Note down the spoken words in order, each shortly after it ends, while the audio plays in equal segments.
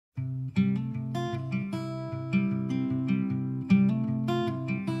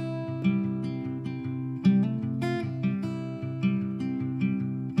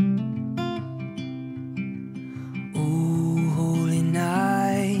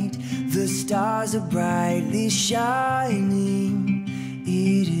stars are brightly shining.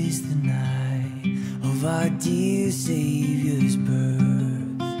 It is the night of our dear Savior's birth.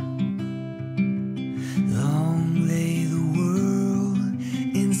 Long lay the world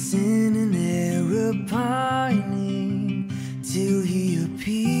in sin and error pining, till He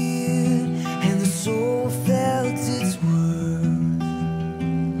appeared and the soul felt its worth.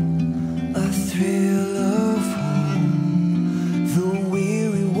 A thrill of hope, the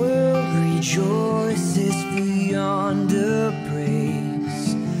weary world rejoices beyond a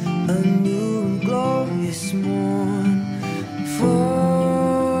praise. A new and glorious morn,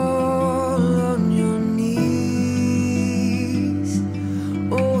 fall on your knees.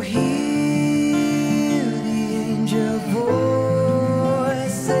 Oh, hear the angel voices,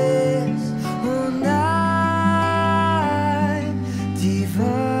 oh, night divine,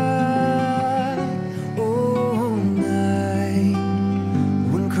 oh, night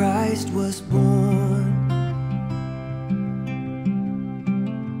when Christ was born.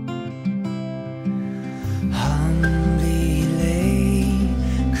 Humbly lay,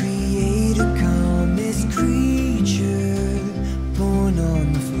 Creator come as creature, born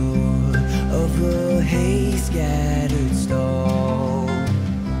on the floor of a hay-scattered stall.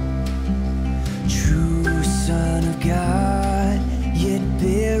 True Son of God, yet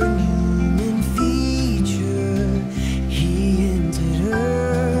bearing human feature, He entered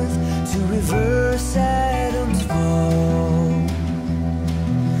earth to reverse Adam's fall.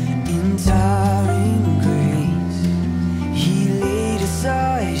 In towering grace, He laid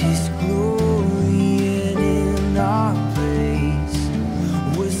aside His glory, and in our place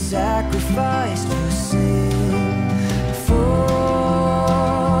was sacrificed for sin.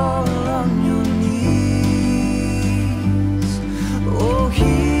 Fall on your knees. Oh,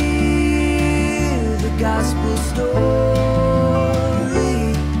 hear the gospel story.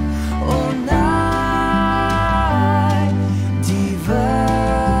 Oh, night divine,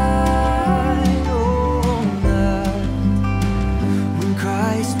 oh, night when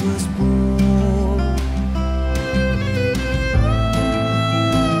Christ was born.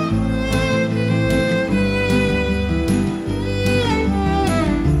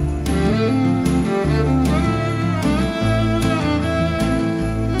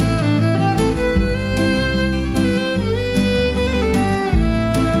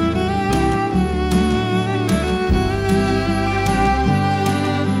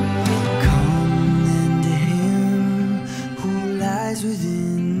 Come then to Him who lies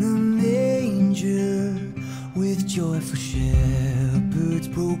within the manger, with joyful shepherds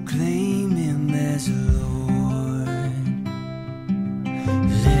proclaim Him as Lord.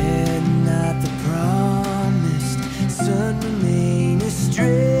 Let not the promised Son remain a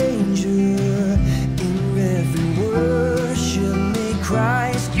stranger. In reverent worship may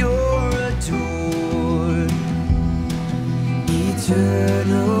Christ you're adored.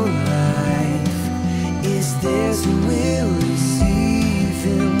 Eternal life is theirs who will receive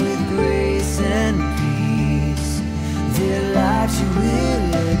Him with grace and peace. Their lives you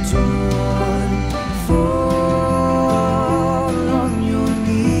will adorn. Fall on your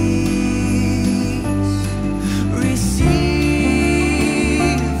knees. Receive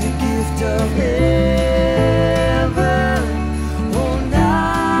the gift of heaven. Oh,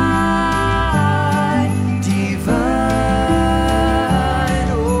 night divine,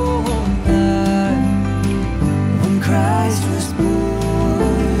 oh, night when Christ was born.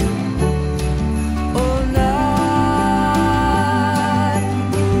 Oh, night,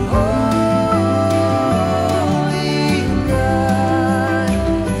 holy night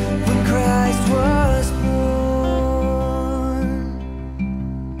when Christ was born.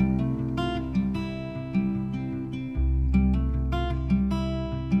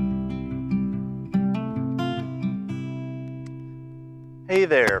 Hey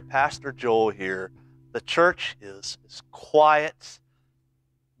there, Pastor Joel here. The church is quiet.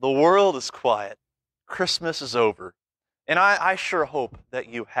 The world is quiet. Christmas is over. And I sure hope that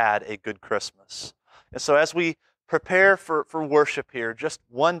you had a good Christmas. And so as we prepare for worship here, just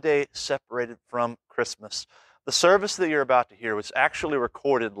one day separated from Christmas, the service that you're about to hear was actually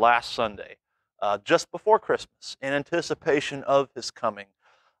recorded last Sunday, just before Christmas, in anticipation of His coming.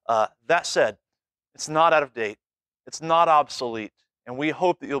 That said, it's not out of date. It's not obsolete. And we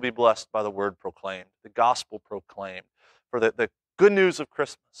hope that you'll be blessed by the word proclaimed, the gospel proclaimed. For the good news of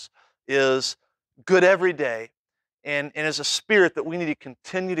Christmas is good every day and is a spirit that we need to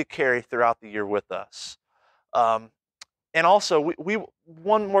continue to carry throughout the year with us. And also,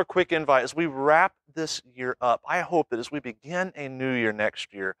 one more quick invite as we wrap this year up. I hope that as we begin a new year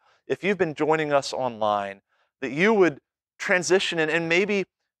next year, if you've been joining us online, that you would transition and maybe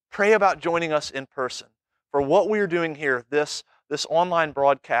pray about joining us in person. For what we are doing here, this online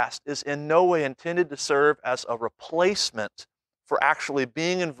broadcast is in no way intended to serve as a replacement for actually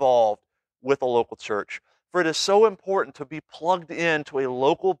being involved with a local church. For it is so important to be plugged into a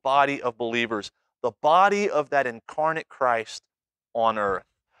local body of believers, the body of that incarnate Christ on earth.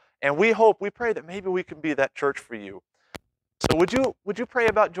 And we pray that maybe we can be that church for you. So would you pray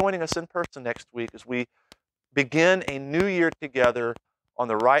about joining us in person next week as we begin a new year together on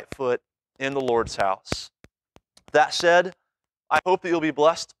the right foot in the Lord's house? That said, I hope that you'll be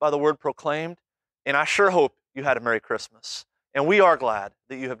blessed by the word proclaimed, and I sure hope you had a Merry Christmas. And we are glad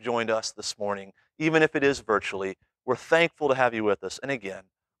that you have joined us this morning, even if it is virtually. We're thankful to have you with us. And again,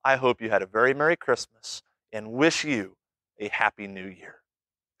 I hope you had a very Merry Christmas and wish you a Happy New Year.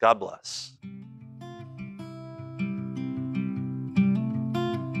 God bless.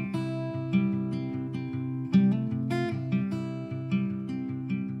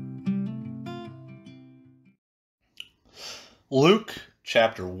 Luke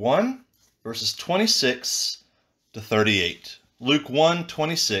chapter 1, verses 26 to 38. Luke 1,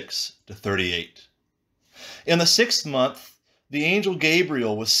 26 to 38. In the 6th month, the angel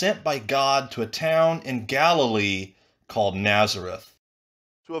Gabriel was sent by God to a town in Galilee called Nazareth,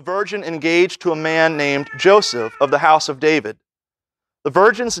 to a virgin engaged to a man named Joseph of the house of David. The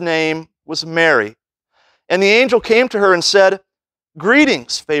virgin's name was Mary. And the angel came to her and said,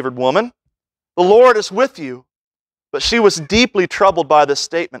 "Greetings, favored woman, the Lord is with you." But she was deeply troubled by this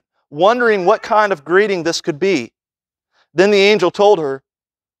statement, wondering what kind of greeting this could be. Then the angel told her,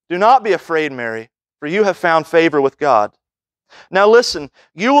 "Do not be afraid, Mary, for you have found favor with God. Now listen,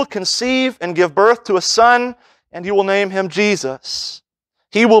 you will conceive and give birth to a son, and you will name him Jesus.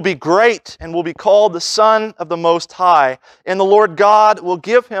 He will be great and will be called the Son of the Most High, and the Lord God will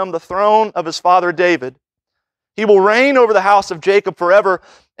give him the throne of his father David. He will reign over the house of Jacob forever,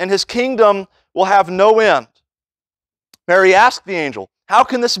 and his kingdom will have no end." Mary asked the angel, "How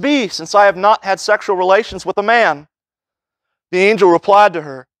can this be, since I have not had sexual relations with a man?" The angel replied to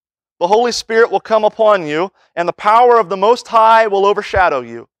her, "The Holy Spirit will come upon you, and the power of the Most High will overshadow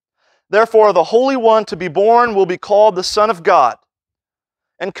you. Therefore, the Holy One to be born will be called the Son of God.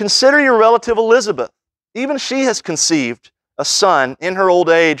 And consider your relative Elizabeth. Even she has conceived a son in her old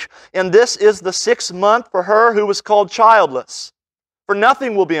age, and this is the 6th month for her who was called childless. For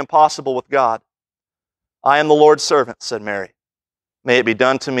nothing will be impossible with God." "I am the Lord's servant," said Mary. "May it be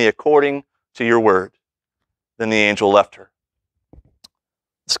done to me according to your word." Then the angel left her.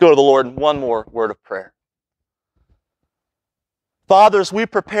 Let's go to the Lord in one more word of prayer. Father, as we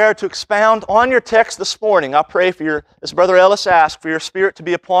prepare to expound on your text this morning, I pray for your, as Brother Ellis asked, for your Spirit to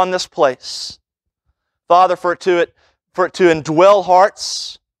be upon this place. Father, for it to indwell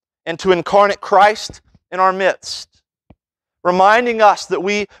hearts and to incarnate Christ in our midst. Reminding us that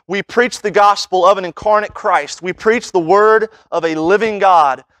we preach the gospel of an incarnate Christ. We preach the word of a living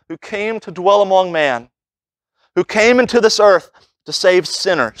God who came to dwell among man, who came into this earth to save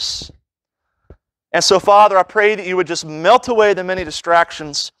sinners. And so, Father, I pray that you would just melt away the many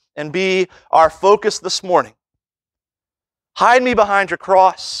distractions and be our focus this morning. Hide me behind your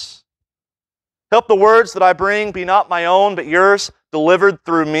cross. Help the words that I bring be not my own, but yours delivered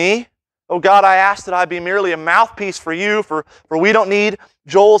through me. Oh God, I ask that I be merely a mouthpiece for you, for we don't need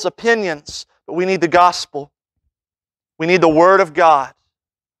Joel's opinions, but we need the gospel. We need the Word of God.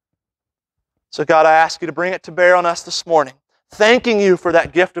 So God, I ask you to bring it to bear on us this morning, thanking you for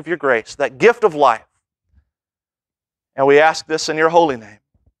that gift of your grace, that gift of life. And we ask this in your holy name.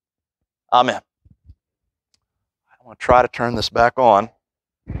 Amen. I want to try to turn this back on.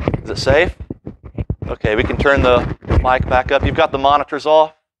 Is it safe? Okay, we can turn the mic back up. You've got the monitors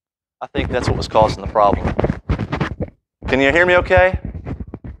off. I think that's what was causing the problem. Can you hear me okay?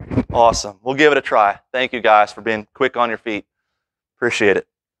 Awesome. We'll give it a try. Thank you guys for being quick on your feet. Appreciate it.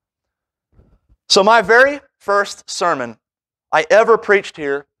 So my very first sermon I ever preached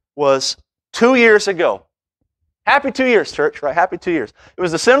here was 2 years ago. Happy 2 years, church, right? Happy 2 years. It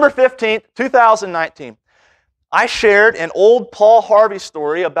was December 15th, 2019. I shared an old Paul Harvey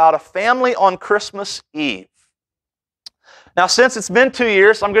story about a family on Christmas Eve. Now, since it's been 2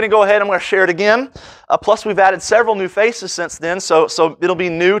 years, I'm going to go ahead and I'm going to share it again. Plus, we've added several new faces since then, so it'll be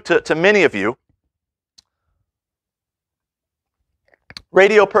new to many of you.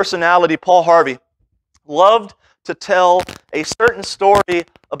 Radio personality Paul Harvey loved to tell a certain story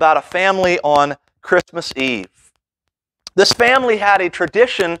about a family on Christmas Eve. This family had a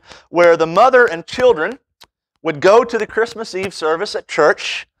tradition where the mother and children would go to the Christmas Eve service at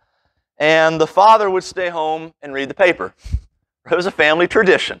church, and the father would stay home and read the paper. It was a family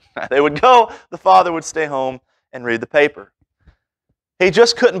tradition. They would go, the father would stay home and read the paper. He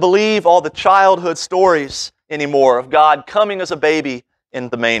just couldn't believe all the childhood stories anymore of God coming as a baby in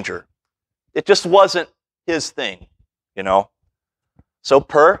the manger. It just wasn't his thing, you know. So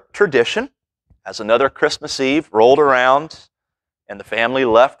per tradition, as another Christmas Eve rolled around and the family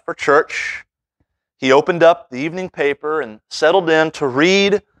left for church, he opened up the evening paper and settled in to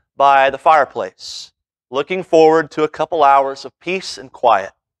read by the fireplace, looking forward to a couple hours of peace and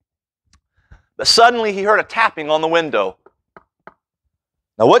quiet. But suddenly he heard a tapping on the window.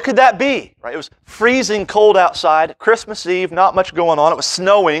 Now what could that be? Right? It was freezing cold outside, Christmas Eve, not much going on. It was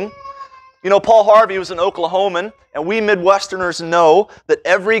snowing. You know, Paul Harvey was an Oklahoman, and we Midwesterners know that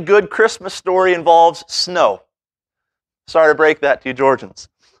every good Christmas story involves snow. Sorry to break that to you Georgians,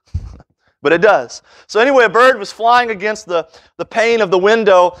 but it does. So anyway, a bird was flying against the pane of the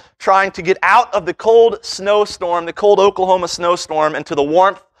window, trying to get out of the cold snowstorm, the cold Oklahoma snowstorm, into the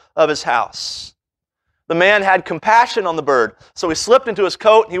warmth of his house. The man had compassion on the bird, so he slipped into his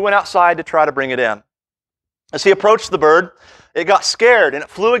coat and he went outside to try to bring it in. As he approached the bird, it got scared and it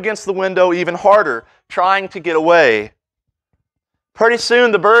flew against the window even harder, trying to get away. Pretty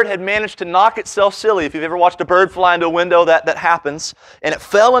soon the bird had managed to knock itself silly. If you've ever watched a bird fly into a window, that happens. And it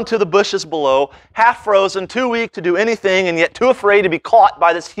fell into the bushes below, half frozen, too weak to do anything, and yet too afraid to be caught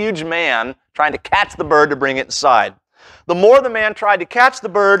by this huge man trying to catch the bird to bring it inside. The more the man tried to catch the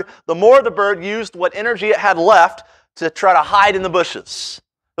bird, the more the bird used what energy it had left to try to hide in the bushes.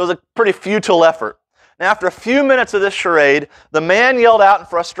 It was a pretty futile effort. And after a few minutes of this charade, the man yelled out in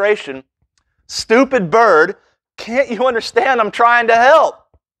frustration, "Stupid bird, can't you understand I'm trying to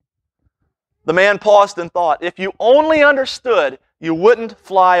help?" The man paused and thought, if you only understood, you wouldn't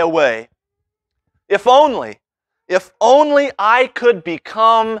fly away. If only I could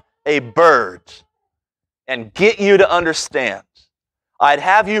become a bird and get you to understand. I'd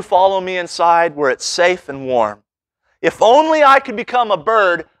have you follow me inside where it's safe and warm. If only I could become a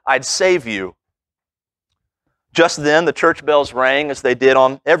bird, I'd save you. Just then, the church bells rang as they did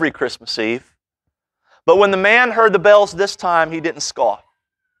on every Christmas Eve. But when the man heard the bells this time, he didn't scoff.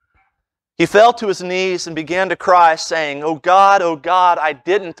 He fell to his knees and began to cry, saying, oh God, I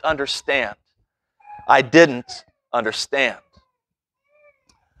didn't understand. I didn't understand."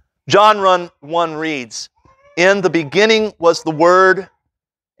 John 1 reads, "In the beginning was the Word,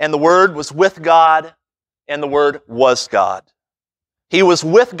 and the Word was with God, and the Word was God. He was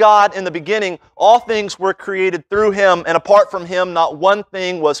with God in the beginning. All things were created through Him, and apart from Him, not one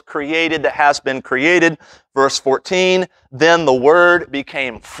thing was created that has been created." Verse 14, "Then the Word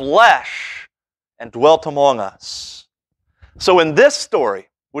became flesh and dwelt among us." So in this story,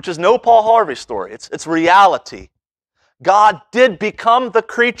 which is no Paul Harvey story, it's reality, God did become the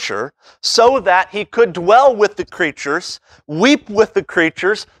creature so that He could dwell with the creatures, weep with the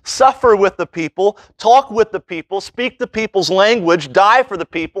creatures, suffer with the people, talk with the people, speak the people's language, die for the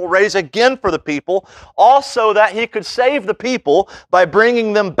people, raise again for the people, all so that He could save the people by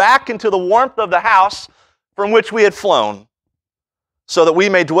bringing them back into the warmth of the house from which we had flown, so that we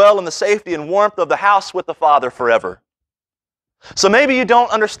may dwell in the safety and warmth of the house with the Father forever. So maybe you don't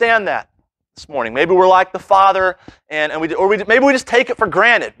understand that this morning. Maybe we're like the Father, maybe we just take it for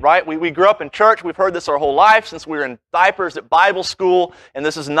granted, right? We grew up in church. We've heard this our whole life since we were in diapers at Bible school, and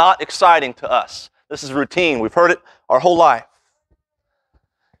this is not exciting to us. This is routine. We've heard it our whole life.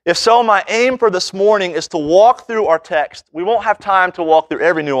 If so, my aim for this morning is to walk through our text. We won't have time to walk through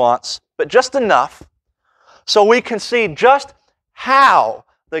every nuance, but just enough so we can see just how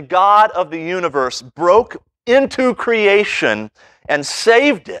the God of the universe broke into creation and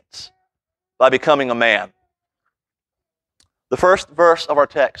saved it by becoming a man. The first verse of our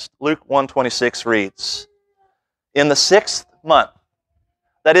text, Luke 1:26, reads, "In the 6th month,"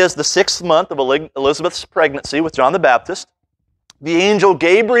 that is the 6th month of Elizabeth's pregnancy with John the Baptist, "the angel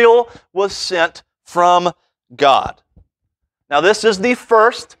Gabriel was sent from God." Now this is the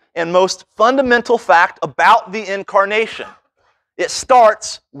first and most fundamental fact about the Incarnation. It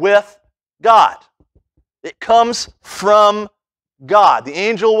starts with God. It comes from God. The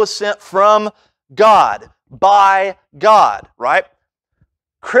angel was sent from God, by God, right?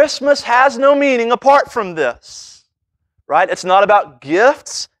 Christmas has no meaning apart from this, right? It's not about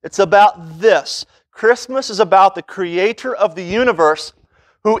gifts, it's about this. Christmas is about the Creator of the universe,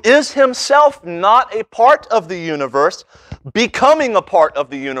 who is Himself not a part of the universe, becoming a part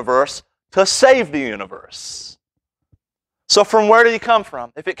of the universe to save the universe. So from where did He come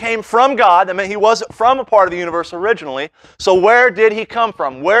from? If it came from God, I mean, He wasn't from a part of the universe originally. So where did He come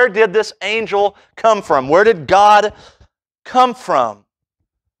from? Where did this angel come from? Where did God come from?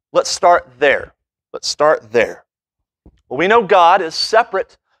 Let's start there. Let's start there. Well, we know God is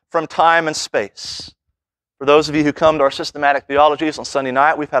separate from time and space. For those of you who come to our systematic theologies on Sunday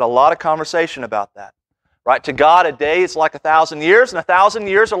night, we've had a lot of conversation about that. Right? To God, a day is like 1,000 years, and 1,000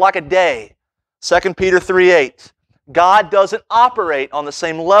 years are like a day. 2 Peter 3:8. God doesn't operate on the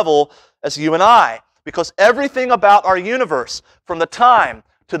same level as you and I, because everything about our universe, from the time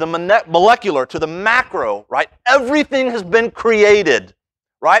to the molecular to the macro, right? Everything has been created,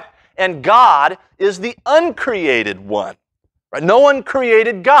 right? And God is the uncreated one, right? No one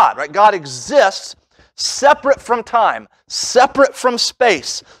created God, right? God exists separate from time, separate from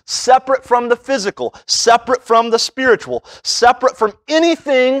space, separate from the physical, separate from the spiritual, separate from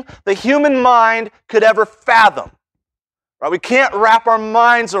anything the human mind could ever fathom. Right? We can't wrap our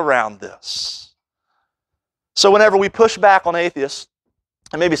minds around this. So whenever we push back on atheists,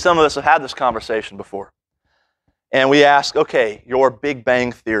 and maybe some of us have had this conversation before, and we ask, okay, your Big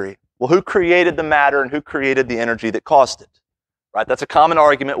Bang Theory. Well, who created the matter and who created the energy that caused it? Right? That's a common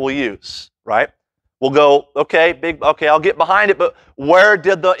argument we'll use, right? We'll go, okay, I'll get behind it, but where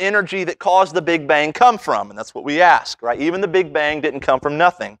did the energy that caused the Big Bang come from? And that's what we ask, right? Even the Big Bang didn't come from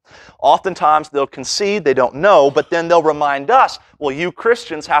nothing. Oftentimes they'll concede they don't know, but then they'll remind us, well, you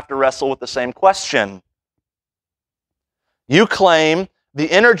Christians have to wrestle with the same question. You claim the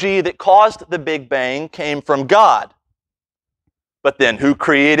energy that caused the Big Bang came from God. But then who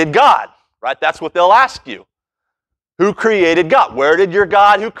created God? Right? That's what they'll ask you. Who created God? Where did your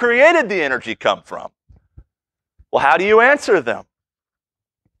God who created the energy come from? Well, how do you answer them?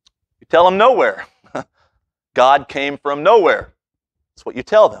 You tell them nowhere. God came from nowhere. That's what you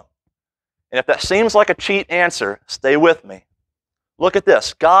tell them. And if that seems like a cheat answer, stay with me. Look at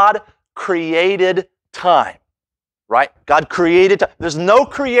this. God created time. Right? God created time. There's no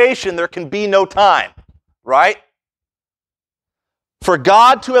creation, there can be no time. Right? For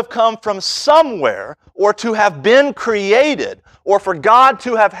God to have come from somewhere, or to have been created, or for God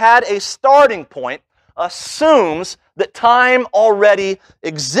to have had a starting point, assumes that time already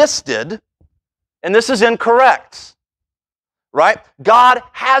existed, and this is incorrect. Right? God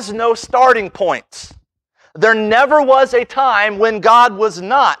has no starting point. There never was a time when God was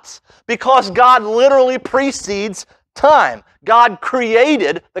not, because God literally precedes time. God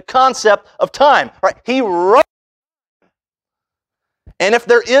created the concept of time. Right? He wrote. And if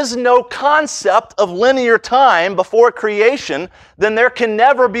there is no concept of linear time before creation, then there can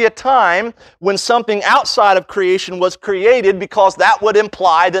never be a time when something outside of creation was created, because that would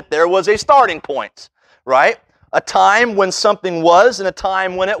imply that there was a starting point, right? A time when something was and a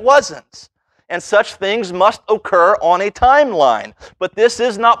time when it wasn't. And such things must occur on a timeline. But this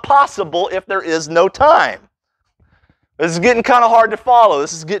is not possible if there is no time. This is getting kind of hard to follow.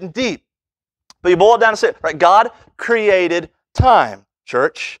 This is getting deep. But you boil it down and say, right, God created time.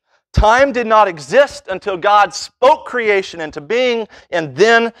 Church, time did not exist until God spoke creation into being, and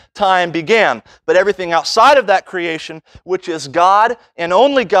then time began. But everything outside of that creation, which is God and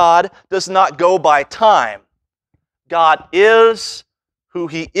only God, does not go by time. God is who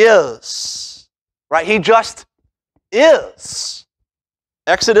He is. Right? He just is.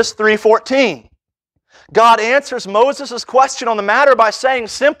 Exodus 3:14. God answers Moses' question on the matter by saying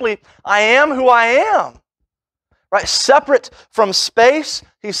simply, I am who I am. Right? Separate from space,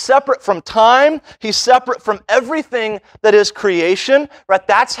 He's separate from time, He's separate from everything that is creation. Right?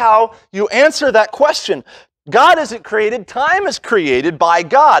 That's how you answer that question. God isn't created, time is created by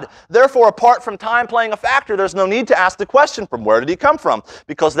God. Therefore, apart from time playing a factor, there's no need to ask the question, from where did He come from?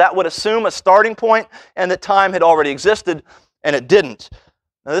 Because that would assume a starting point and that time had already existed, and it didn't.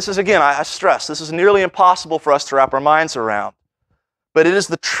 Now this is, again, I stress, this is nearly impossible for us to wrap our minds around. But it is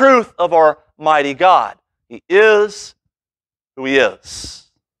the truth of our mighty God. He is who He is.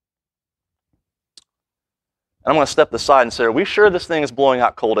 And I'm going to step aside and say, are we sure this thing is blowing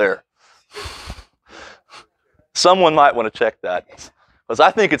out cold air? Someone might want to check that, because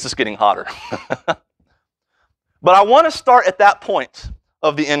I think it's just getting hotter. But I want to start at that point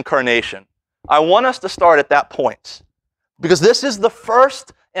of the incarnation. I want us to start at that point, because this is the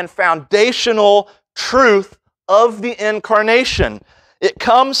first and foundational truth of the incarnation. It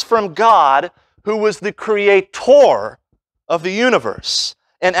comes from God, who was the creator of the universe,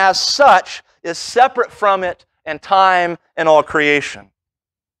 and as such is separate from it and time and all creation.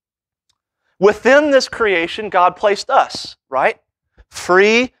 Within this creation, God placed us, right?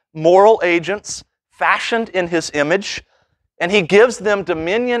 Free moral agents, fashioned in His image, and He gives them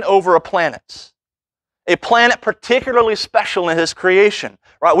dominion over a planet particularly special in His creation.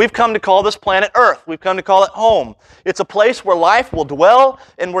 Right? We've come to call this planet Earth. We've come to call it home. It's a place where life will dwell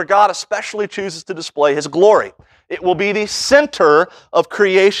and where God especially chooses to display His glory. It will be the center of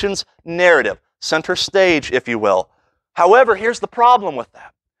creation's narrative, center stage, if you will. However, here's the problem with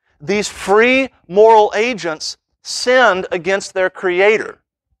that. these free moral agents sinned against their Creator.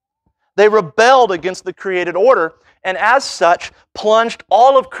 They rebelled against the created order, and as such, plunged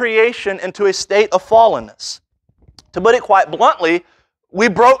all of creation into a state of fallenness. To put it quite bluntly, we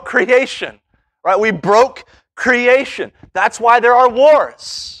broke creation, right? We broke creation. That's why there are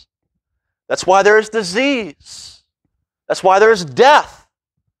wars. That's why there is disease. That's why there is death.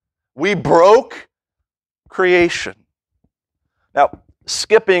 We broke creation. Now,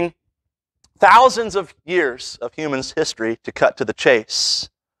 skipping thousands of years of human's history to cut to the chase,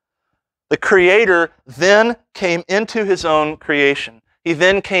 the Creator then came into His own creation. He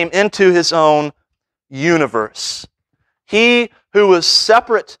then came into His own universe. He who was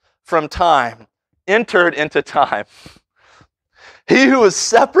separate from time entered into time. He who was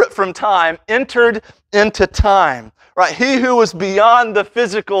separate from time entered into time. Right? He who was beyond the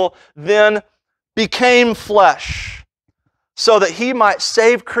physical then became flesh, so that He might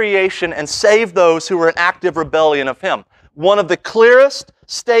save creation and save those who were in active rebellion of Him. One of the clearest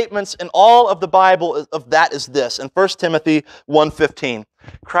statements in all of the Bible of that is this, in 1 Timothy 1:15.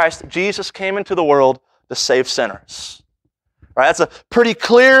 Christ Jesus came into the world to save sinners. Right? That's a pretty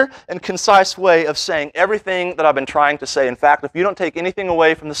clear and concise way of saying everything that I've been trying to say. In fact, if you don't take anything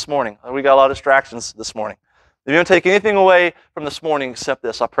away from this morning, we got a lot of distractions this morning. If you don't take anything away from this morning except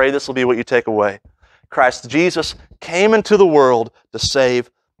this, I pray this will be what you take away. Christ Jesus came into the world to save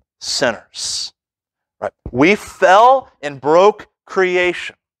sinners. Right? We fell and broke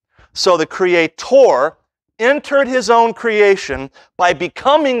creation. So the Creator entered His own creation by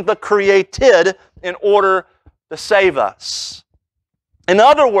becoming the created in order to save us. In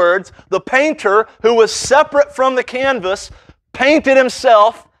other words, the painter who was separate from the canvas painted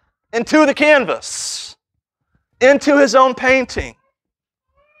himself into the canvas, into his own painting.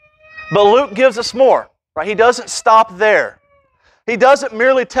 But Luke gives us more, right? He doesn't stop there. He doesn't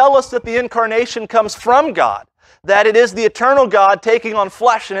merely tell us that the incarnation comes from God, that it is the eternal God taking on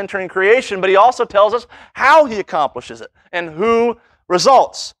flesh and entering creation, but he also tells us how He accomplishes it and who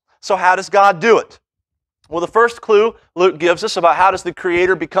results. So how does God do it? Well, the first clue Luke gives us about how does the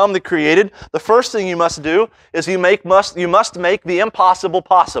Creator become the created, the first thing you must do is you must make the impossible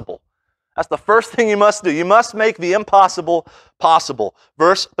possible. That's the first thing you must do. You must make the impossible possible.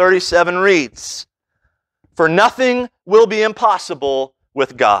 Verse 37 reads, "For nothing will be impossible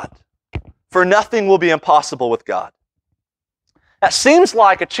with God." For nothing will be impossible with God. That seems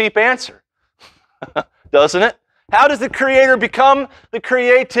like a cheap answer, doesn't it? How does the Creator become the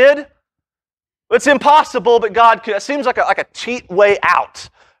created? It's impossible, but God could. It seems like a cheap way out,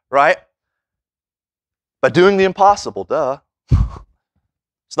 right? By doing the impossible, duh.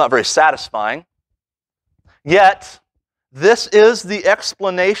 It's not very satisfying. Yet, this is the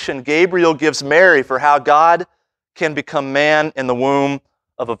explanation Gabriel gives Mary for how God can become man in the womb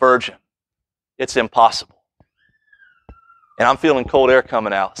of a virgin. It's impossible. And I'm feeling cold air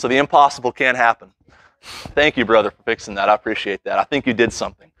coming out, so the impossible can't happen. Thank you, brother, for fixing that. I appreciate that. I think you did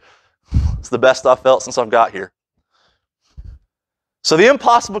something. It's the best I've felt since I've got here. So the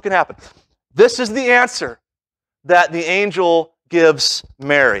impossible can happen. This is the answer that the angel gives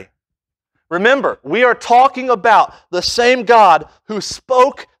Mary. Remember, we are talking about the same God who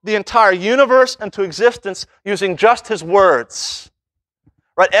spoke the entire universe into existence using just His words.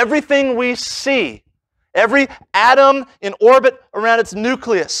 Right? Everything we see, every atom in orbit around its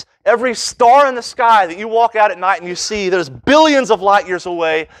nucleus, every star in the sky that you walk out at night and you see that is billions of light years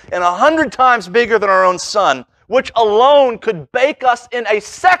away and 100 times bigger than our own sun, which alone could bake us in a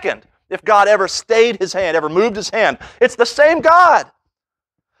second if God ever stayed His hand, ever moved His hand. It's the same God.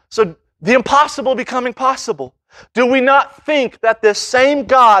 So the impossible becoming possible. Do we not think that this same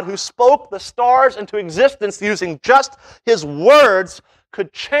God who spoke the stars into existence using just His words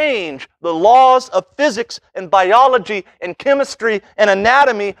could change the laws of physics and biology and chemistry and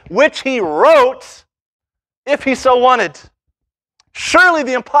anatomy, which He wrote, if He so wanted? Surely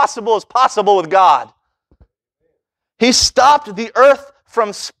the impossible is possible with God. He stopped the earth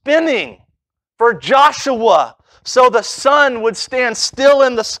from spinning for Joshua so the sun would stand still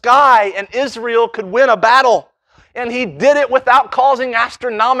in the sky and Israel could win a battle. And He did it without causing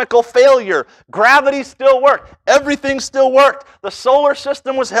astronomical failure. Gravity still worked. Everything still worked. The solar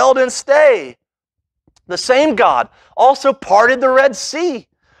system was held in stay. The same God also parted the Red Sea.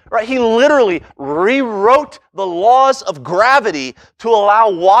 Right? He literally rewrote the laws of gravity to allow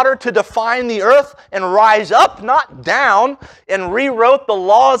water to define the earth and rise up, not down, and rewrote the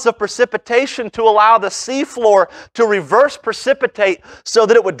laws of precipitation to allow the seafloor to reverse precipitate so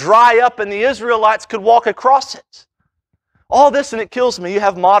that it would dry up and the Israelites could walk across it. All this, and it kills me, you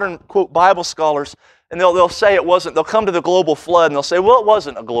have modern, quote, Bible scholars And they'll say it wasn't, they'll come to the global flood and they'll say, well, it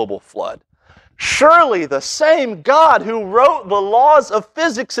wasn't a global flood. Surely the same God who wrote the laws of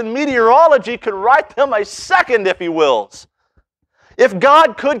physics and meteorology could write them a second if He wills. If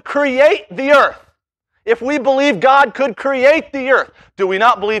God could create the earth, if we believe God could create the earth, do we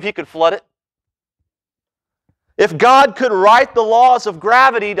not believe He could flood it? If God could write the laws of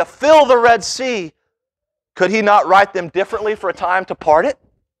gravity to fill the Red Sea, could He not write them differently for a time to part it?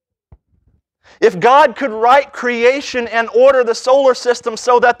 If God could write creation and order the solar system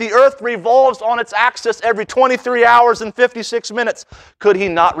so that the earth revolves on its axis every 23 hours and 56 minutes, could He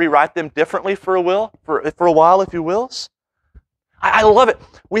not rewrite them differently for a while, if you wills? I love it.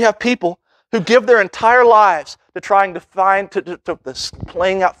 We have people who give their entire lives to trying to find,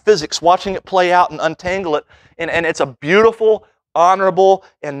 playing out physics, watching it play out and untangle it, and it's a beautiful, honorable,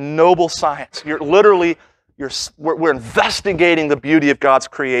 and noble science. We're investigating the beauty of God's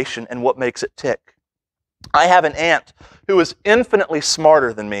creation and what makes it tick. I have an aunt who is infinitely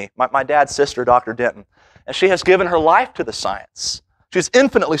smarter than me, my dad's sister, Dr. Denton, and she has given her life to the science. She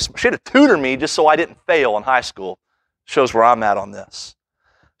had to tutor me just so I didn't fail in high school. Shows where I'm at on this.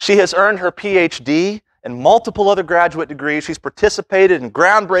 She has earned her PhD and multiple other graduate degrees. She's participated in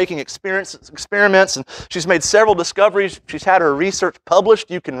groundbreaking experiments, and she's made several discoveries. She's had her research published.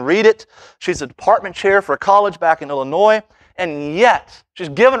 You can read it. She's a department chair for a college back in Illinois, and yet she's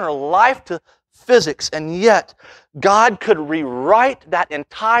given her life to physics, and yet God could rewrite that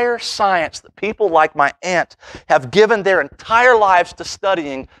entire science that people like my aunt have given their entire lives to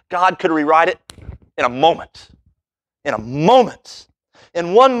studying. God could rewrite it in a moment. In a moment.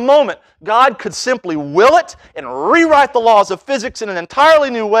 In one moment, God could simply will it and rewrite the laws of physics in an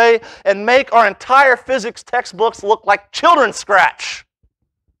entirely new way and make our entire physics textbooks look like children's scratch.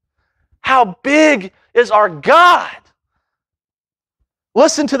 How big is our God?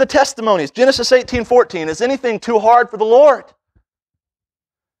 Listen to the testimonies. Genesis 18:14, is anything too hard for the Lord?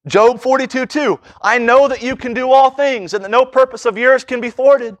 Job 42:2, I know that you can do all things and that no purpose of yours can be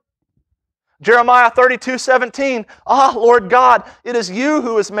thwarted. Jeremiah 32:17, Lord God, it is you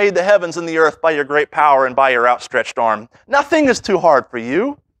who has made the heavens and the earth by your great power and by your outstretched arm. Nothing is too hard for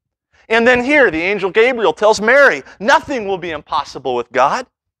you. And then here, the angel Gabriel tells Mary, nothing will be impossible with God.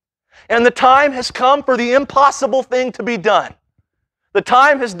 And the time has come for the impossible thing to be done. The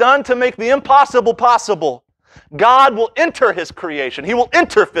time has done to make the impossible possible. God will enter His creation. He will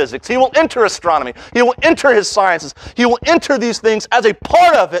enter physics. He will enter astronomy. He will enter His sciences. He will enter these things as a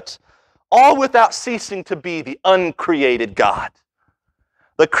part of it, all without ceasing to be the uncreated God.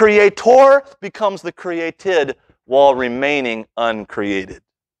 The Creator becomes the created while remaining uncreated.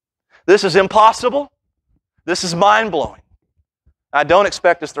 This is impossible. This is mind-blowing. I don't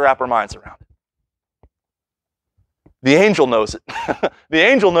expect us to wrap our minds around it. The angel knows it. The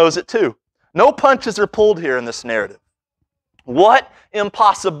angel knows it too. No punches are pulled here in this narrative. What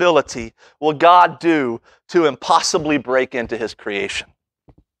impossibility will God do to impossibly break into His creation?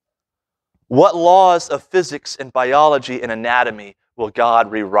 What laws of physics and biology and anatomy will God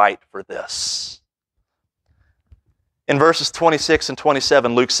rewrite for this? In verses 26 and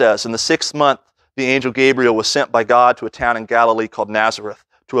 27, Luke says, in the 6th month, the angel Gabriel was sent by God to a town in Galilee called Nazareth,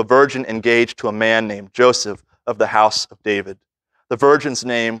 to a virgin engaged to a man named Joseph of the house of David. The virgin's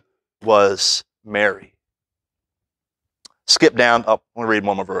name was Mary. Skip down, I'm going to read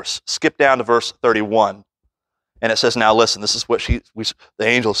one more verse. Skip down to verse 31. And it says, now listen, this is what the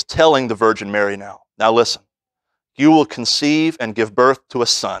angel's telling the Virgin Mary now. Now listen, you will conceive and give birth to a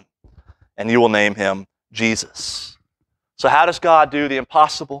son, and you will name him Jesus. So how does God do the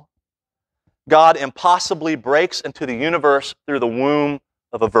impossible? God impossibly breaks into the universe through the womb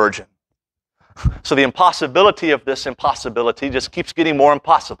of a virgin. So the impossibility of this impossibility just keeps getting more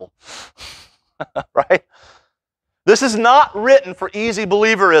impossible. Right? This is not written for easy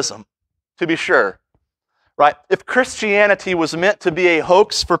believerism, to be sure. Right? If Christianity was meant to be a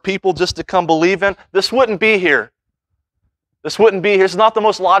hoax for people just to come believe in, this wouldn't be here. This wouldn't be here. It's not the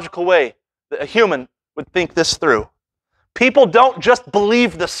most logical way that a human would think this through. People don't just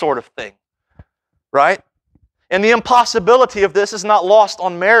believe this sort of thing. Right? And the impossibility of this is not lost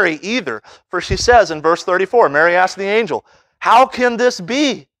on Mary either. For she says in verse 34, Mary asked the angel, how can this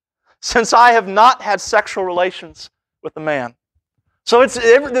be, since I have not had sexual relations with a man? So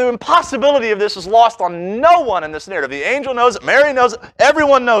the impossibility of this is lost on no one in this narrative. The angel knows it, Mary knows it,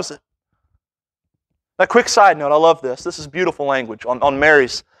 everyone knows it. A quick side note, I love this. This is beautiful language on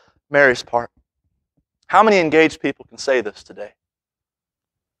Mary's part. How many engaged people can say this today?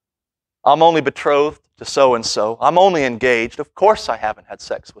 I'm only betrothed to so-and-so. I'm only engaged. Of course I haven't had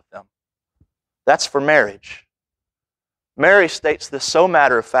sex with them. That's for marriage. Mary states this so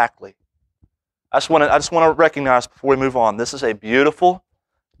matter-of-factly. I just want to recognize before we move on, this is a beautiful,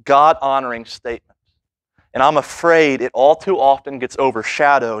 God-honoring statement. And I'm afraid it all too often gets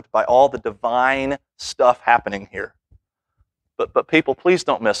overshadowed by all the divine stuff happening here. But people, please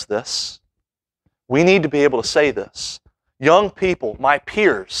don't miss this. We need to be able to say this. Young people, my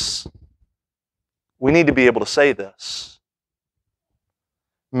peers, we need to be able to say this.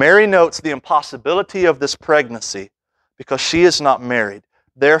 Mary notes the impossibility of this pregnancy because she is not married.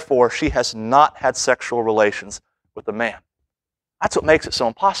 Therefore, she has not had sexual relations with a man. That's what makes it so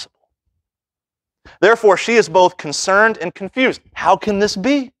impossible. Therefore, she is both concerned and confused. How can this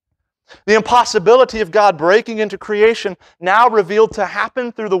be? The impossibility of God breaking into creation now revealed to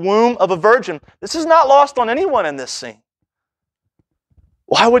happen through the womb of a virgin. This is not lost on anyone in this scene.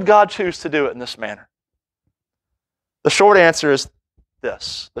 Why would God choose to do it in this manner? The short answer is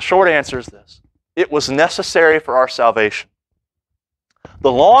this. It was necessary for our salvation.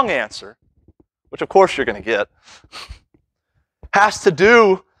 The long answer, which of course you're going to get, has to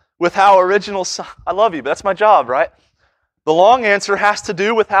do with how original sin, I love you, but that's my job, right? The long answer has to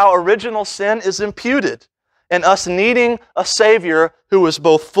do with how original sin is imputed and us needing a Savior who is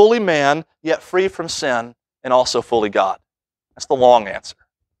both fully man, yet free from sin, and also fully God. That's the long answer.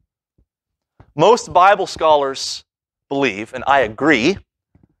 Most Bible scholars believe, and I agree,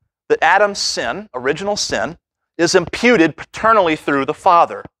 that Adam's sin, original sin, is imputed paternally through the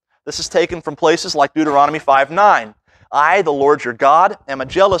Father. This is taken from places like Deuteronomy 5:9. I, the Lord your God, am a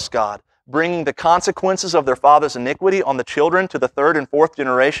jealous God, bringing the consequences of their father's iniquity on the children to the third and fourth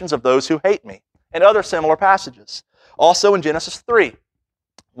generations of those who hate me, and other similar passages. Also in Genesis 3,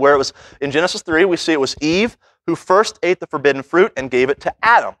 where it was, in Genesis 3, we see it was Eve who first ate the forbidden fruit and gave it to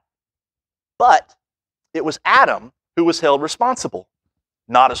Adam. But it was Adam who was held responsible,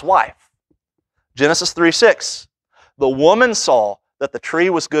 not his wife. Genesis 3:6, the woman saw that the tree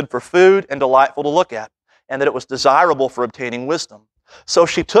was good for food and delightful to look at, and that it was desirable for obtaining wisdom. So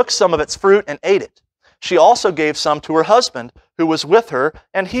she took some of its fruit and ate it. She also gave some to her husband who was with her,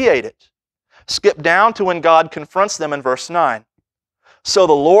 and he ate it. Skip down to when God confronts them in verse 9. So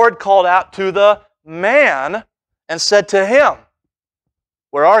the Lord called out to the man and said to him,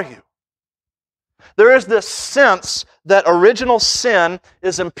 where are you? There is this sense that original sin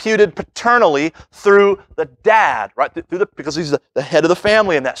is imputed paternally through the dad, right? Because he's the head of the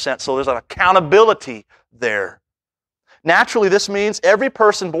family in that sense. So there's an accountability there. Naturally, this means every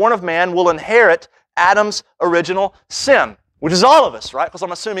person born of man will inherit Adam's original sin, which is all of us, right? Because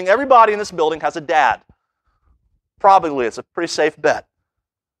I'm assuming everybody in this building has a dad. Probably, it's a pretty safe bet.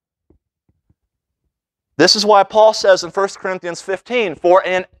 This is why Paul says in 1 Corinthians 15, for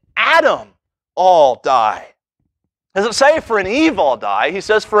in Adam all die. He doesn't say for an Eve all die. He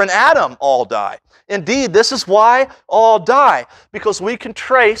says for an Adam all die. Indeed, this is why all die. Because we can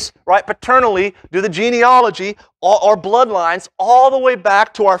trace, right, paternally, do the genealogy, our bloodlines, all the way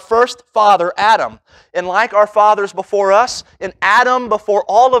back to our first father, Adam. And like our fathers before us, and Adam before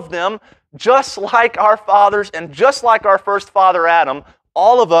all of them, just like our fathers and just like our first father, Adam,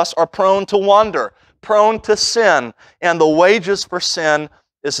 all of us are prone to wander, prone to sin. And the wages for sin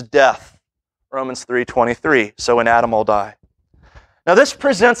is death. Romans 3:23, so in Adam all die. Now this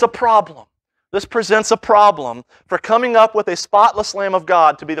presents a problem. This presents a problem for coming up with a spotless Lamb of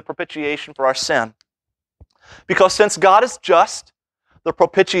God to be the propitiation for our sin. Because since God is just, the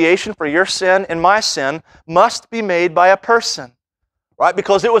propitiation for your sin and my sin must be made by a person, right?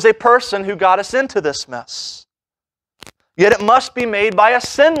 Because it was a person who got us into this mess. Yet it must be made by a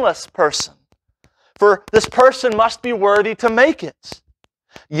sinless person, for this person must be worthy to make it.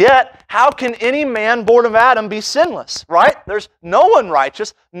 Yet, how can any man born of Adam be sinless, right? There's no one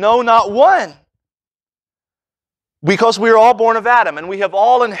righteous, no, not one. Because we are all born of Adam, and we have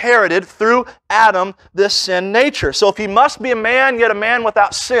all inherited through Adam this sin nature. So if he must be a man, yet a man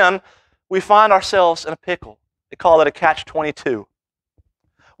without sin, we find ourselves in a pickle. They call it a catch-22.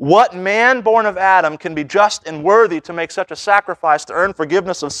 What man born of Adam can be just and worthy to make such a sacrifice to earn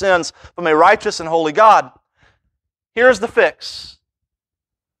forgiveness of sins from a righteous and holy God? Here's the fix.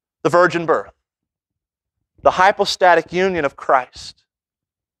 The virgin birth. The hypostatic union of Christ.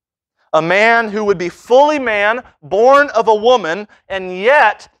 A man who would be fully man, born of a woman, and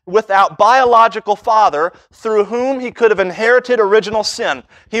yet without biological father, through whom he could have inherited original sin.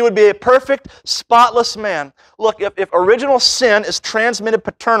 He would be a perfect, spotless man. Look, if original sin is transmitted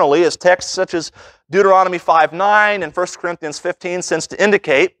paternally, as texts such as Deuteronomy 5:9 and 1 Corinthians 15 seems to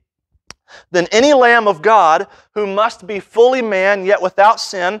indicate, then any Lamb of God who must be fully man yet without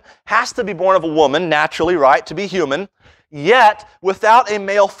sin has to be born of a woman, naturally, right, to be human, yet without a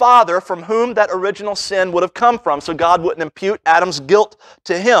male father from whom that original sin would have come from, so God wouldn't impute Adam's guilt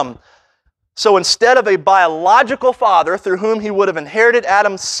to him. So instead of a biological father through whom he would have inherited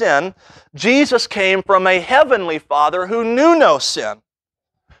Adam's sin, Jesus came from a heavenly Father who knew no sin.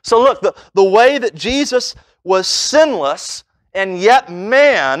 So look, the way that Jesus was sinless and yet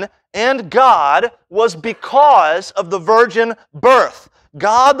man and God was because of the virgin birth.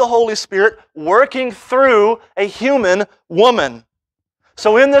 God the Holy Spirit working through a human woman.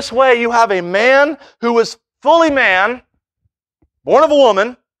 So in this way you have a man who is fully man, born of a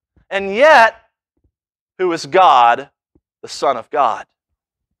woman, and yet who is God, the Son of God.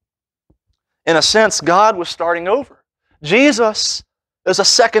 In a sense, God was starting over. Jesus is a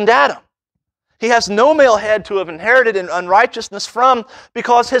second Adam. He has no male head to have inherited in unrighteousness from,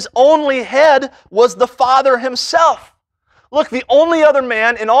 because his only head was the Father himself. Look, the only other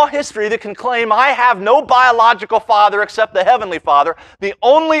man in all history that can claim, I have no biological father except the Heavenly Father, the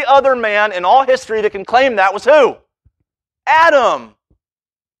only other man in all history that can claim that was who? Adam.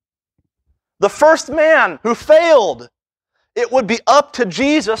 The first man who failed. It would be up to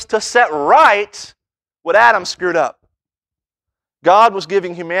Jesus to set right what Adam screwed up. God was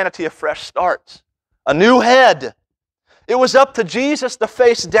giving humanity a fresh start, a new head. It was up to Jesus to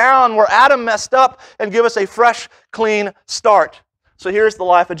face down where Adam messed up and give us a fresh, clean start. So here's the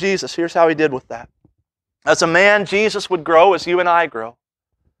life of Jesus. Here's how he did with that. As a man, Jesus would grow as you and I grow.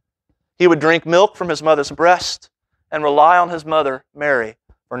 He would drink milk from his mother's breast and rely on his mother, Mary,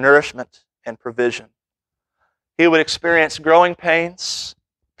 for nourishment and provision. He would experience growing pains,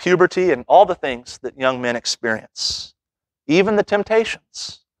 puberty, and all the things that young men experience, even the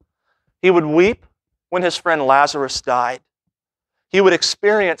temptations. He would weep when his friend Lazarus died. He would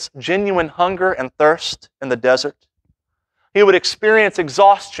experience genuine hunger and thirst in the desert. He would experience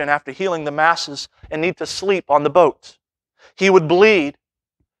exhaustion after healing the masses and need to sleep on the boat. He would bleed.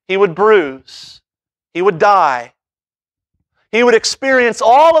 He would bruise. He would die. He would experience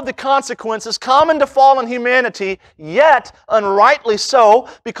all of the consequences common to fallen humanity, yet unrightly so,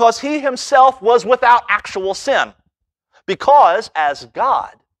 because he himself was without actual sin. Because, as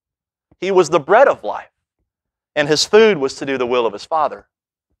God, he was the bread of life, and his food was to do the will of his Father.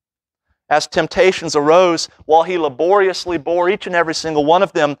 As temptations arose, while he laboriously bore each and every single one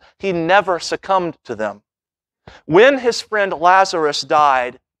of them, he never succumbed to them. When his friend Lazarus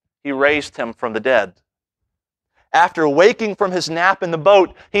died, he raised him from the dead. After waking from his nap in the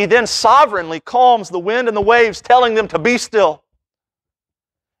boat, he then sovereignly calms the wind and the waves, telling them to be still.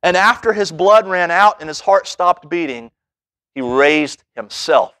 And after his blood ran out and his heart stopped beating, he raised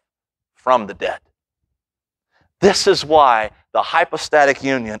himself from the dead. This is why the hypostatic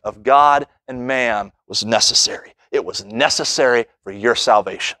union of God and man was necessary. It was necessary for your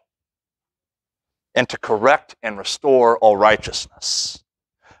salvation and to correct and restore all righteousness.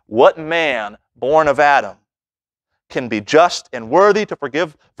 What man born of Adam can be just and worthy to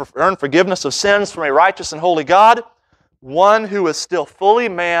earn forgiveness of sins from a righteous and holy God? One who is still fully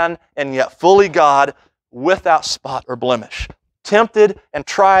man and yet fully God, without spot or blemish, tempted and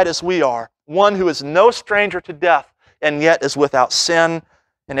tried as we are. One who is no stranger to death and yet is without sin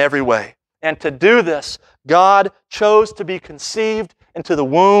in every way. And to do this, God chose to be conceived into the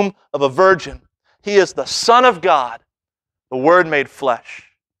womb of a virgin. He is the Son of God, the Word made flesh.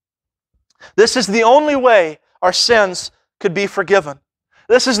 This is the only way our sins could be forgiven.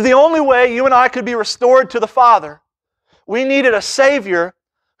 This is the only way you and I could be restored to the Father. We needed a Savior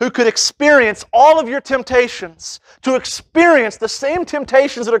who could experience all of your temptations, to experience the same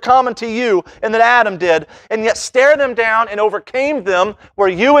temptations that are common to you and that Adam did, and yet stare them down and overcame them where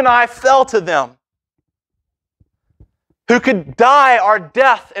you and I fell to them. Who could die our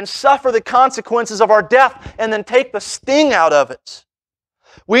death and suffer the consequences of our death and then take the sting out of it.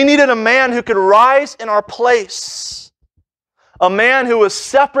 We needed a man who could rise in our place. A man who was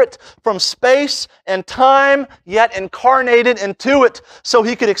separate from space and time, yet incarnated into it, so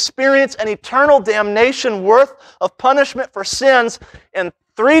he could experience an eternal damnation worth of punishment for sins in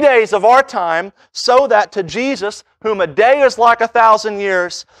 3 days of our time, so that to Jesus, whom a day is like 1,000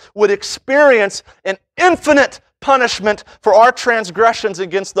 years, would experience an infinite punishment for our transgressions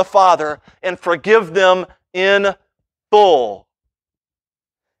against the Father and forgive them in full.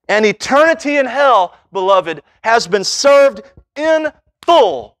 And eternity in hell, beloved, has been served in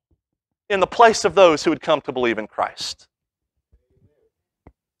full in the place of those who had come to believe in Christ.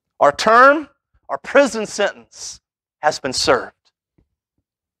 Our term, our prison sentence, has been served.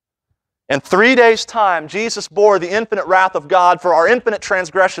 In 3 days' time, Jesus bore the infinite wrath of God for our infinite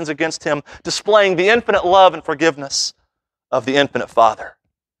transgressions against Him, displaying the infinite love and forgiveness of the infinite Father.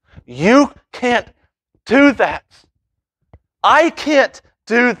 You can't do that. I can't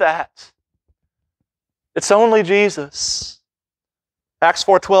do that. It's only Jesus. Acts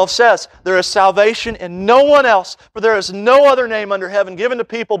 4:12 says, there is salvation in no one else, for there is no other name under heaven given to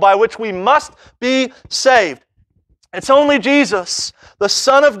people by which we must be saved. It's only Jesus, the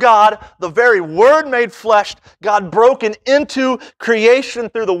Son of God, the very Word made flesh, God broken into creation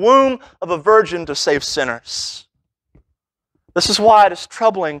through the womb of a virgin to save sinners. This is why it is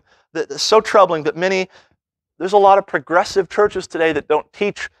troubling, so troubling that there's a lot of progressive churches today that don't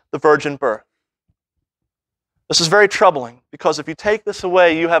teach the virgin birth. This is very troubling because if you take this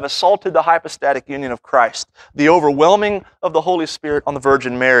away, you have assaulted the hypostatic union of Christ, the overwhelming of the Holy Spirit on the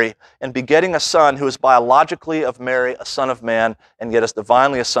Virgin Mary, and begetting a Son who is biologically of Mary, a Son of man, and yet is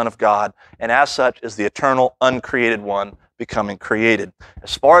divinely a Son of God, and as such is the eternal, uncreated one becoming created.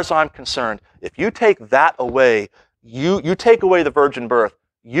 As far as I'm concerned, if you take that away, you take away the virgin birth,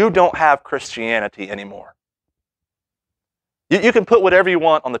 you don't have Christianity anymore. You can put whatever you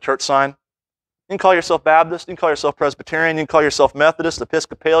want on the church sign. You can call yourself Baptist, you can call yourself Presbyterian, you can call yourself Methodist,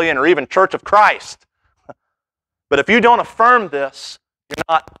 Episcopalian, or even Church of Christ. But if you don't affirm this, you're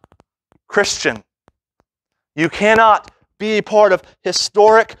not Christian. You cannot be a part of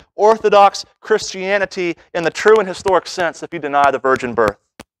historic, orthodox Christianity in the true and historic sense if you deny the virgin birth.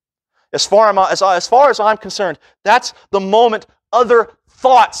 As far as I'm concerned, that's the moment other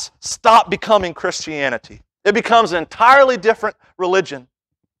thoughts stop becoming Christianity. It becomes an entirely different religion.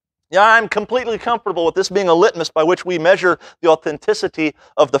 Yeah, I'm completely comfortable with this being a litmus by which we measure the authenticity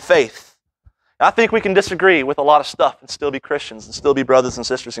of the faith. I think we can disagree with a lot of stuff and still be Christians and still be brothers and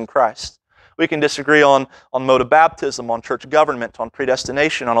sisters in Christ. We can disagree on mode of baptism, on church government, on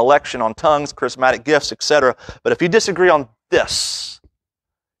predestination, on election, on tongues, charismatic gifts, etc. But if you disagree on this,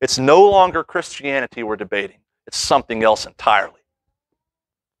 it's no longer Christianity we're debating. It's something else entirely.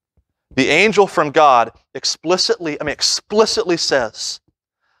 The angel from God explicitly says,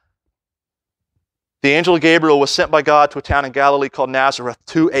 the angel Gabriel was sent by God to a town in Galilee called Nazareth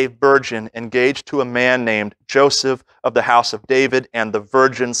to a virgin engaged to a man named Joseph of the house of David, and the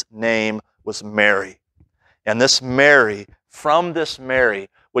virgin's name was Mary. And from this Mary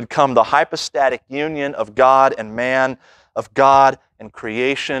would come the hypostatic union of God and man, of God and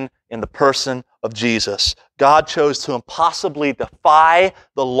creation in the person of Jesus. God chose to impossibly defy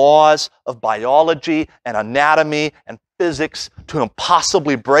the laws of biology and anatomy and physics, to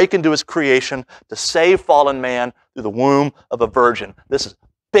impossibly break into His creation to save fallen man through the womb of a virgin. This is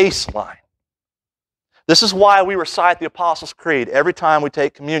baseline. This is why we recite the Apostles' Creed every time we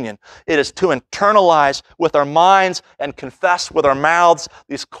take communion. It is to internalize with our minds and confess with our mouths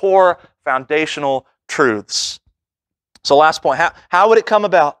these core foundational truths. So last point, how would it come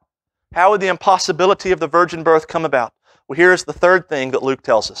about? How would the impossibility of the virgin birth come about? Well, here's the third thing that Luke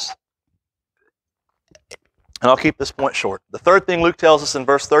tells us. And I'll keep this point short. The third thing Luke tells us in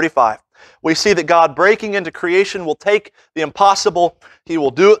verse 35, we see that God breaking into creation will take the impossible. He will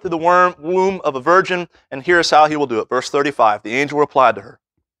do it through the womb of a virgin, and here's how He will do it. Verse 35, the angel replied to her,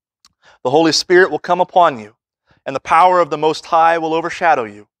 the Holy Spirit will come upon you, and the power of the Most High will overshadow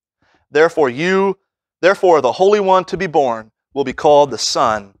you. Therefore, the Holy One to be born will be called the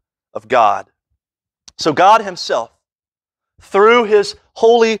Son of God. So God Himself, through His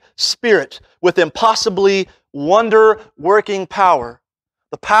Holy Spirit, with impossibly wonder-working power,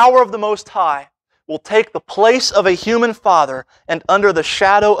 the power of the Most High, will take the place of a human father, and under the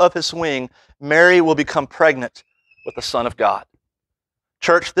shadow of His wing, Mary will become pregnant with the Son of God.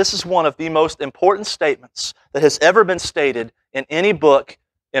 Church, this is one of the most important statements that has ever been stated in any book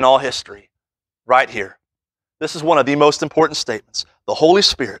in all history. Right here. This is one of the most important statements. The Holy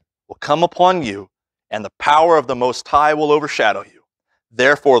Spirit will come upon you, and the power of the Most High will overshadow you.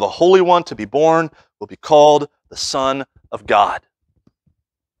 Therefore, the Holy One to be born will be called the Son of God.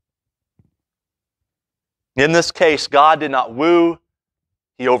 In this case, God did not woo,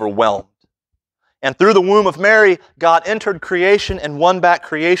 He overwhelmed. And through the womb of Mary, God entered creation and won back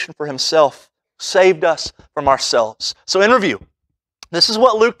creation for Himself, saved us from ourselves. So in review, this is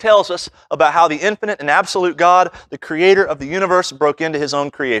what Luke tells us about how the infinite and absolute God, the creator of the universe, broke into His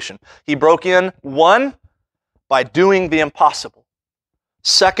own creation. He broke in, one, by doing the impossible.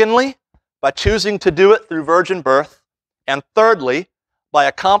 Secondly, by choosing to do it through virgin birth. And thirdly, by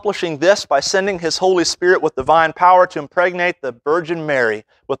accomplishing this by sending His Holy Spirit with divine power to impregnate the Virgin Mary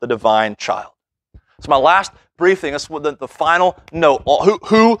with the divine child. So my last brief thing, this is the final note.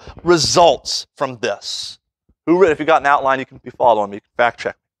 Who results from this? If you've got an outline, you can be following me. You can fact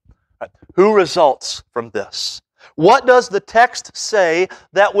check me. Right. Who results from this? What does the text say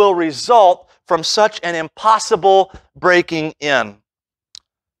that will result from such an impossible breaking in?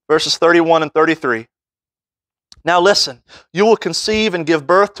 Verses 31 and 33. Now listen, you will conceive and give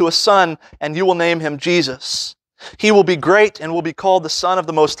birth to a son, and you will name him Jesus. He will be great and will be called the Son of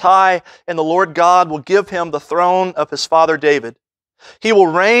the Most High, and the Lord God will give him the throne of his father David. He will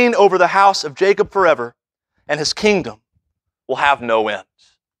reign over the house of Jacob forever, and his kingdom will have no end.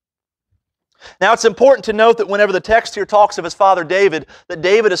 Now, it's important to note that whenever the text here talks of his father David, that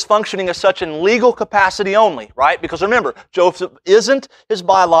David is functioning as such in legal capacity only, right? Because remember, Joseph isn't his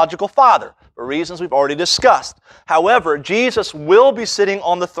biological father, for reasons we've already discussed. However, Jesus will be sitting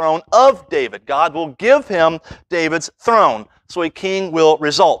on the throne of David. God will give him David's throne, so a king will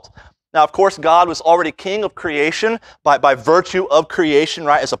result. Now, of course, God was already king of creation by virtue of creation,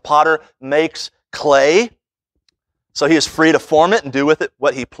 right? As a potter makes clay, so he is free to form it and do with it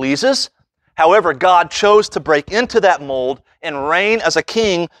what he pleases. However, God chose to break into that mold and reign as a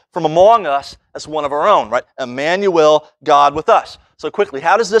king from among us as one of our own, right? Emmanuel, God with us. So quickly,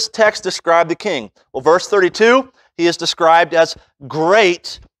 how does this text describe the king? Well, verse 32, he is described as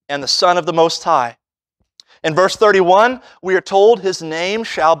great and the Son of the Most High. In verse 31, we are told his name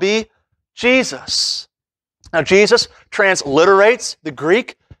shall be Jesus. Now, Jesus transliterates the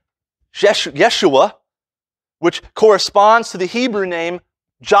Greek Yeshua, which corresponds to the Hebrew name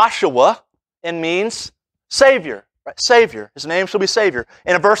Joshua, and means Savior, right? Savior. His name shall be Savior.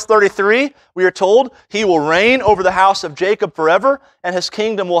 And in verse 33, we are told he will reign over the house of Jacob forever, and his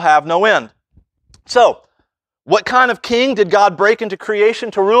kingdom will have no end. So, what kind of king did God break into creation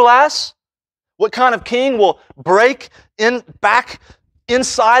to rule as? What kind of king will break back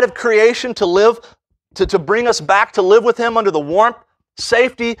inside of creation to live, to bring us back to live with him under the warmth,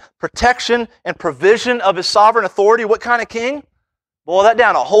 safety, protection, and provision of his sovereign authority? What kind of king? Boil that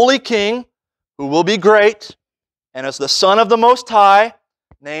down. A holy king who will be great and is the Son of the Most High,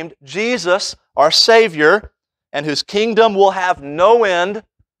 named Jesus, our Savior, and whose kingdom will have no end,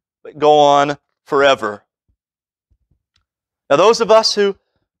 but go on forever. Now, those of us who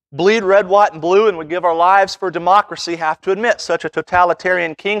bleed red, white, and blue and would give our lives for democracy have to admit such a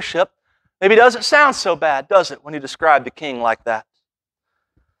totalitarian kingship maybe doesn't sound so bad, does it, when you describe the king like that?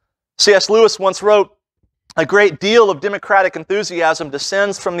 C.S. Lewis once wrote, "A great deal of democratic enthusiasm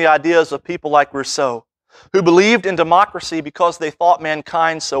descends from the ideas of people like Rousseau, who believed in democracy because they thought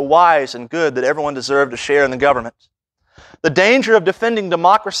mankind so wise and good that everyone deserved a share in the government. The danger of defending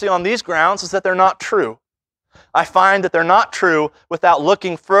democracy on these grounds is that they're not true. I find that they're not true without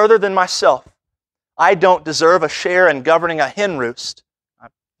looking further than myself. I don't deserve a share in governing a hen roost. I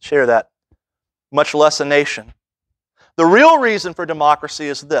share that, much less a nation. The real reason for democracy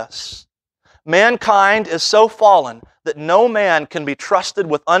is this. Mankind is so fallen that no man can be trusted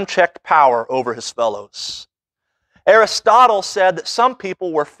with unchecked power over his fellows. Aristotle said that some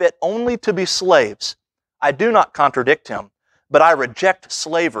people were fit only to be slaves. I do not contradict him, but I reject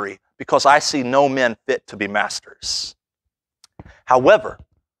slavery because I see no men fit to be masters. However,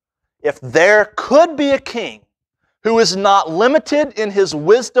 if there could be a king who is not limited in his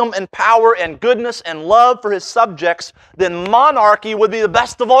wisdom and power and goodness and love for his subjects, then monarchy would be the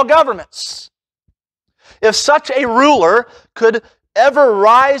best of all governments. If such a ruler could ever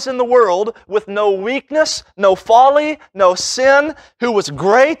rise in the world with no weakness, no folly, no sin, who was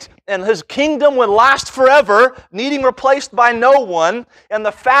great and his kingdom would last forever, needing replaced by no one, and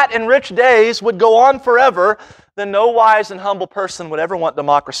the fat and rich days would go on forever, then no wise and humble person would ever want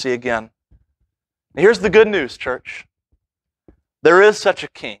democracy again. Here's the good news, church. There is such a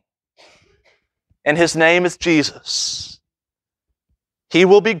king, and his name is Jesus. He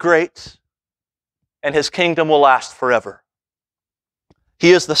will be great, and his kingdom will last forever.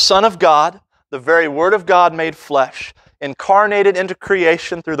 He is the Son of God, the very Word of God made flesh, incarnated into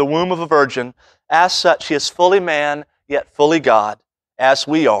creation through the womb of a virgin. As such, he is fully man, yet fully God, as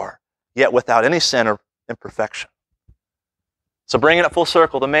we are, yet without any sin or imperfection. So bringing it full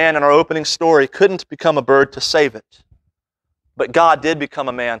circle, the man in our opening story couldn't become a bird to save it, but God did become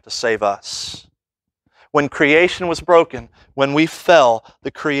a man to save us. When creation was broken, when we fell,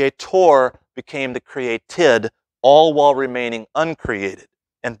 the Creator became the created, all while remaining uncreated.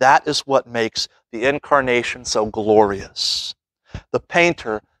 And that is what makes the incarnation so glorious. The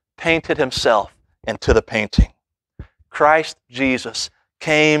painter painted himself into the painting. Christ Jesus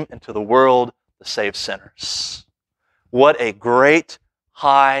came into the world to save sinners. What a great,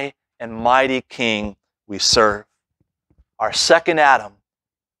 high, and mighty King we serve. Our second Adam,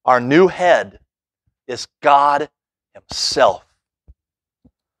 our new head, is God Himself.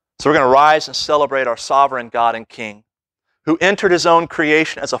 So we're going to rise and celebrate our sovereign God and King, who entered His own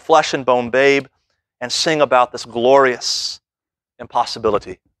creation as a flesh and bone babe, and sing about this glorious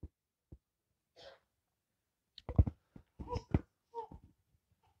impossibility.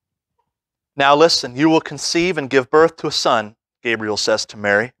 Now listen, you will conceive and give birth to a son, Gabriel says to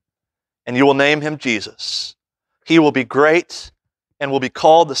Mary, and you will name him Jesus. He will be great and will be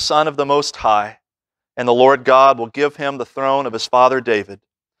called the Son of the Most High, and the Lord God will give him the throne of his father David.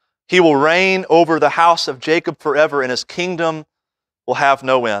 He will reign over the house of Jacob forever, and his kingdom will have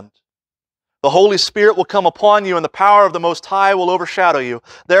no end. The Holy Spirit will come upon you, and the power of the Most High will overshadow you.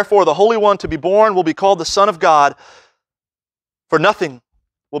 Therefore, the Holy One to be born will be called the Son of God, for nothing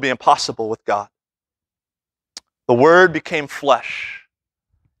will be impossible with God. The Word became flesh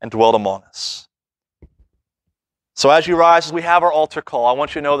and dwelt among us. So as you rise, as we have our altar call, I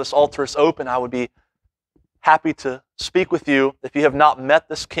want you to know this altar is open. I would be happy to speak with you. If you have not met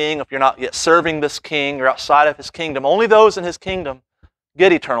this King, if you're not yet serving this King, you're outside of His kingdom, only those in His kingdom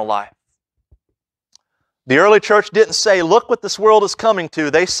get eternal life. The early church didn't say, look what this world is coming to.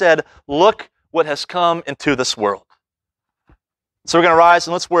 They said, look what has come into this world. So we're going to rise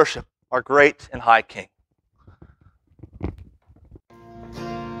and let's worship our great and high King.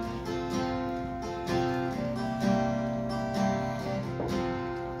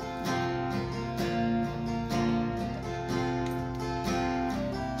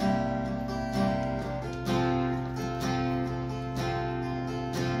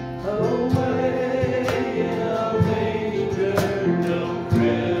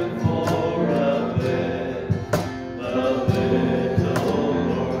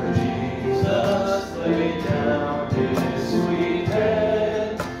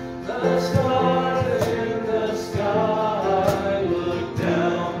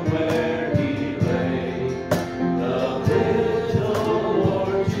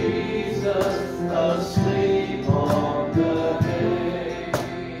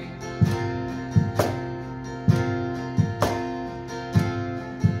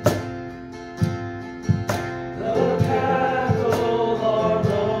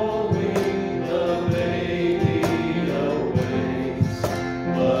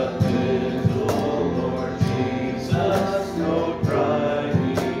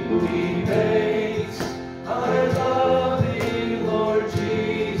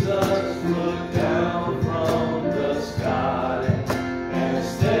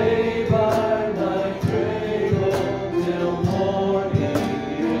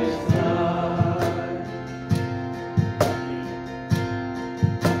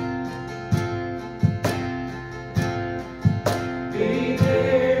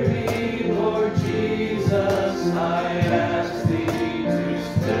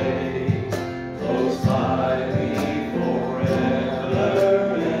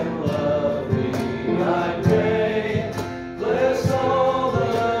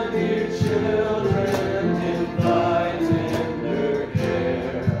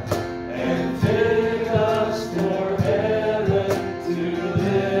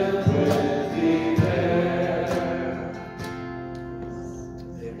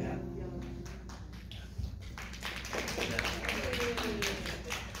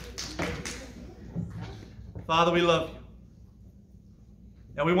 Father, we love you.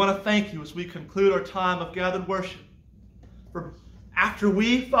 And we want to thank you as we conclude our time of gathered worship. For after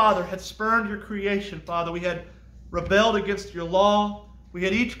we, Father, had spurned your creation, Father, we had rebelled against your law. We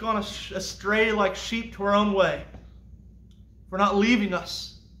had each gone astray like sheep to our own way. For not leaving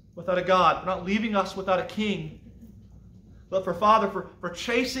us without a God, for not leaving us without a king. But for Father, for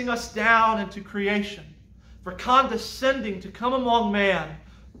chasing us down into creation, for condescending to come among man,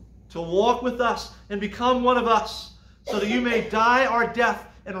 to walk with us and become one of us, so that you may die our death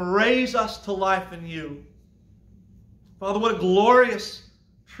and raise us to life in you. Father, what a glorious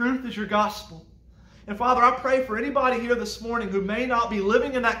truth is your gospel. And Father, I pray for anybody here this morning who may not be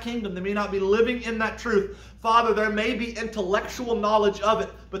living in that kingdom, they may not be living in that truth. Father, there may be intellectual knowledge of it,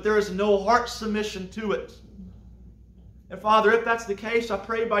 but there is no heart submission to it. And Father, if that's the case, I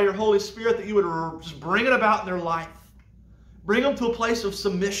pray by your Holy Spirit that you would just bring it about in their life. Bring them to a place of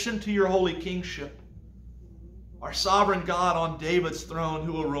submission to your holy kingship. Our sovereign God on David's throne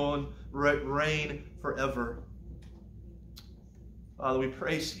who will reign forever. Father, we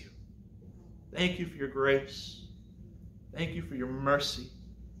praise you. Thank you for your grace. Thank you for your mercy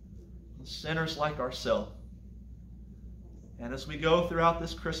on sinners like ourselves. And as we go throughout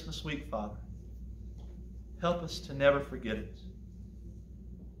this Christmas week, Father, help us to never forget it.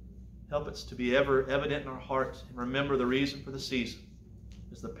 Help us to be ever evident in our hearts and remember the reason for the season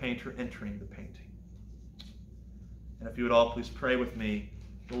is the painter entering the painting. And if you would all please pray with me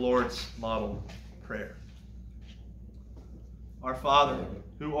the Lord's model prayer. Our Father,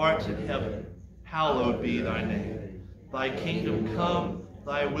 who art in heaven, hallowed be thy name. Thy kingdom come,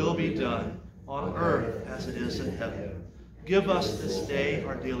 thy will be done, on earth as it is in heaven. Give us this day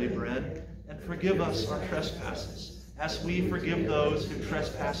our daily bread, and forgive us our trespasses, as we forgive those who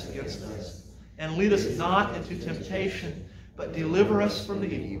trespass against us. and lead us not into temptation, but deliver us from the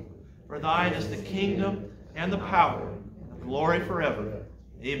evil. For thine is the kingdom and the power and the glory forever.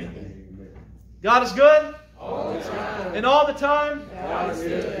 Amen. God is good? All the time. And all the time? God is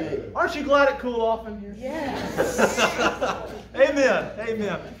good. Aren't you glad it cooled off in here? Yes. Amen.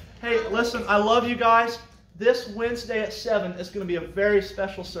 Amen. Hey, listen, I love you guys. This Wednesday at 7 is going to be a very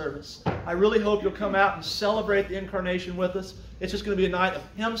special service. I really hope you'll come out and celebrate the Incarnation with us. It's just going to be a night of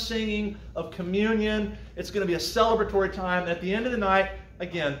hymn singing, of communion. It's going to be a celebratory time. At the end of the night,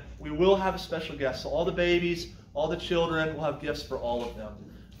 again, we will have a special guest. So all the babies, all the children, we'll have gifts for all of them.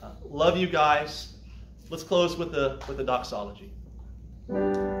 Love you guys. Let's close with the doxology.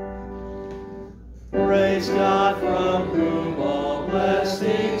 Praise God from whom all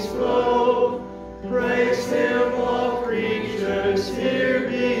blessings flow. Praise Him, all creatures here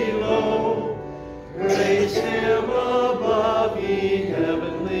below. Praise Him above, ye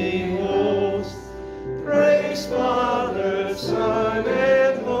heavenly hosts. Praise Father, Son,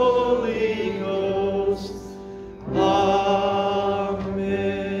 and Holy Ghost. Amen.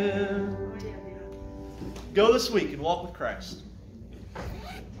 Go this week and walk with Christ.